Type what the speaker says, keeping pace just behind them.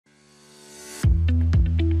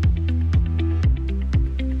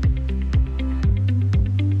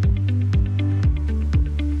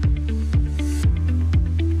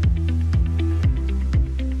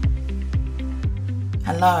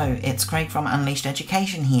Hello, it's Craig from Unleashed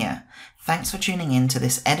Education here. Thanks for tuning in to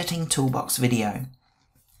this Editing Toolbox video.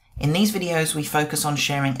 In these videos we focus on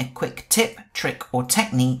sharing a quick tip, trick or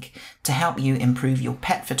technique to help you improve your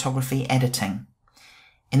pet photography editing.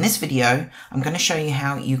 In this video I'm going to show you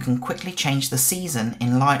how you can quickly change the season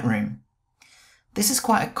in Lightroom. This is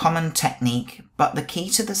quite a common technique, but the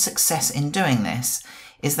key to the success in doing this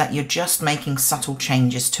is that you're just making subtle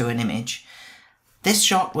changes to an image. This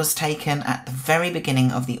shot was taken at the very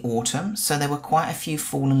beginning of the autumn, so there were quite a few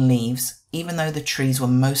fallen leaves, even though the trees were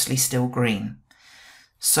mostly still green.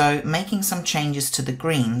 So making some changes to the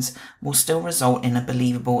greens will still result in a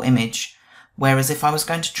believable image, whereas if I was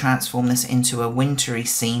going to transform this into a wintry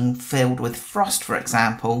scene filled with frost, for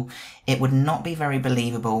example, it would not be very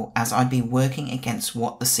believable as I'd be working against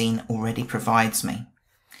what the scene already provides me.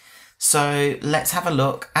 So let's have a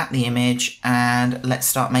look at the image and let's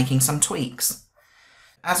start making some tweaks.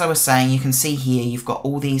 As I was saying, you can see here you've got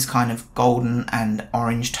all these kind of golden and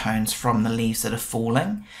orange tones from the leaves that are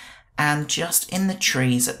falling, and just in the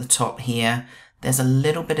trees at the top here there's a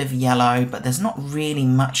little bit of yellow, but there's not really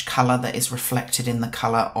much colour that is reflected in the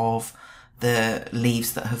colour of the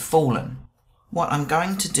leaves that have fallen. What I'm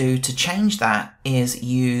going to do to change that is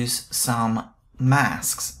use some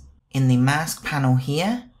masks. In the mask panel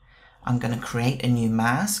here I'm going to create a new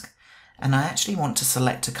mask, and I actually want to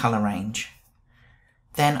select a colour range.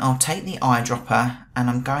 Then I'll take the eyedropper and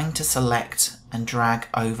I'm going to select and drag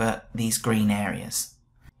over these green areas.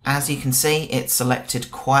 As you can see, it's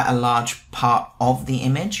selected quite a large part of the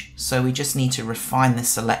image, so we just need to refine this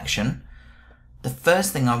selection. The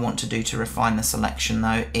first thing I want to do to refine the selection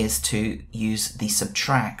though is to use the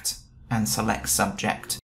subtract and select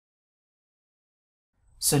subject.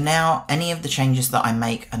 So now any of the changes that I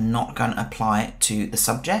make are not going to apply to the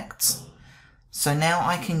subjects. So now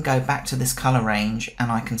I can go back to this colour range and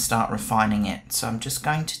I can start refining it. So I'm just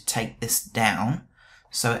going to take this down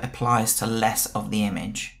so it applies to less of the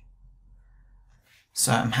image.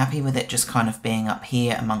 So I'm happy with it just kind of being up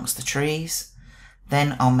here amongst the trees.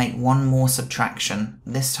 Then I'll make one more subtraction,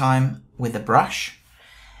 this time with a brush.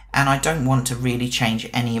 And I don't want to really change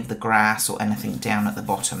any of the grass or anything down at the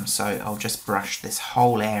bottom, so I'll just brush this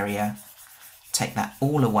whole area, take that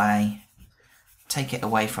all away. Take it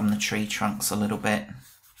away from the tree trunks a little bit.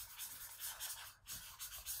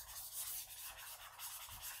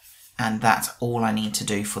 And that's all I need to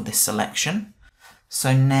do for this selection.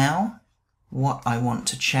 So now what I want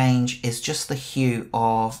to change is just the hue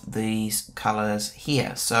of these colours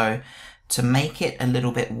here. So to make it a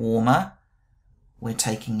little bit warmer, we're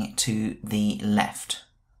taking it to the left,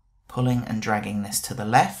 pulling and dragging this to the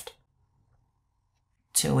left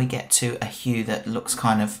till we get to a hue that looks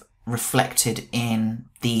kind of reflected in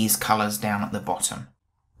these colours down at the bottom.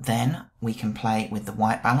 Then we can play with the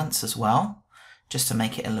white balance as well, just to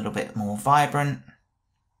make it a little bit more vibrant.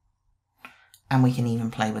 And we can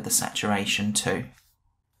even play with the saturation too.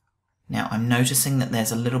 Now I'm noticing that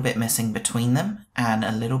there's a little bit missing between them, and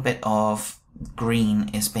a little bit of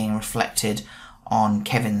green is being reflected on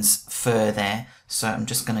Kevin's fur there. So I'm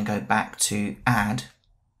just going to go back to add,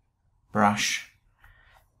 brush,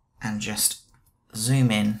 and just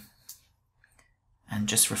zoom in and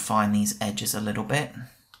just refine these edges a little bit.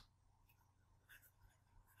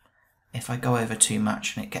 If I go over too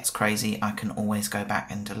much and it gets crazy, I can always go back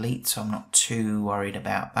and delete, so I'm not too worried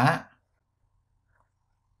about that.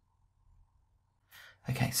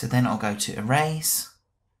 Okay, so then I'll go to erase,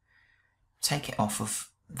 take it off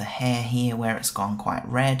of the hair here where it's gone quite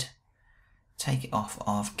red, take it off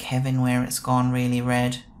of Kevin where it's gone really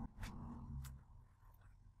red.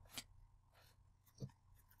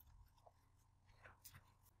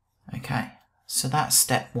 Okay, so that's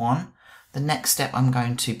step one. The next step I'm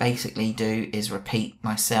going to basically do is repeat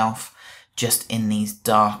myself just in these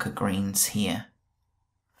darker greens here.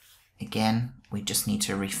 Again, we just need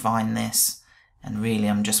to refine this, and really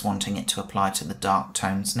I'm just wanting it to apply to the dark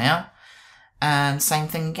tones now. And same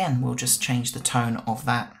thing again, we'll just change the tone of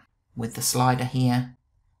that with the slider here.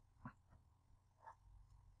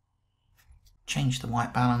 Change the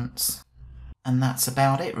white balance. And that's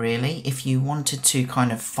about it really. If you wanted to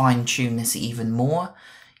kind of fine tune this even more,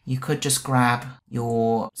 you could just grab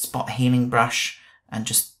your spot healing brush and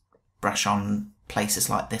just brush on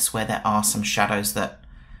places like this where there are some shadows that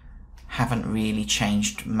haven't really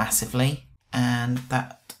changed massively. And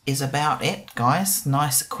that is about it, guys.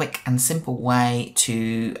 Nice, quick and simple way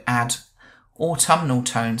to add autumnal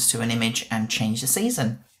tones to an image and change the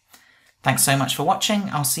season. Thanks so much for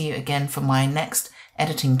watching. I'll see you again for my next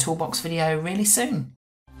Editing Toolbox video really soon.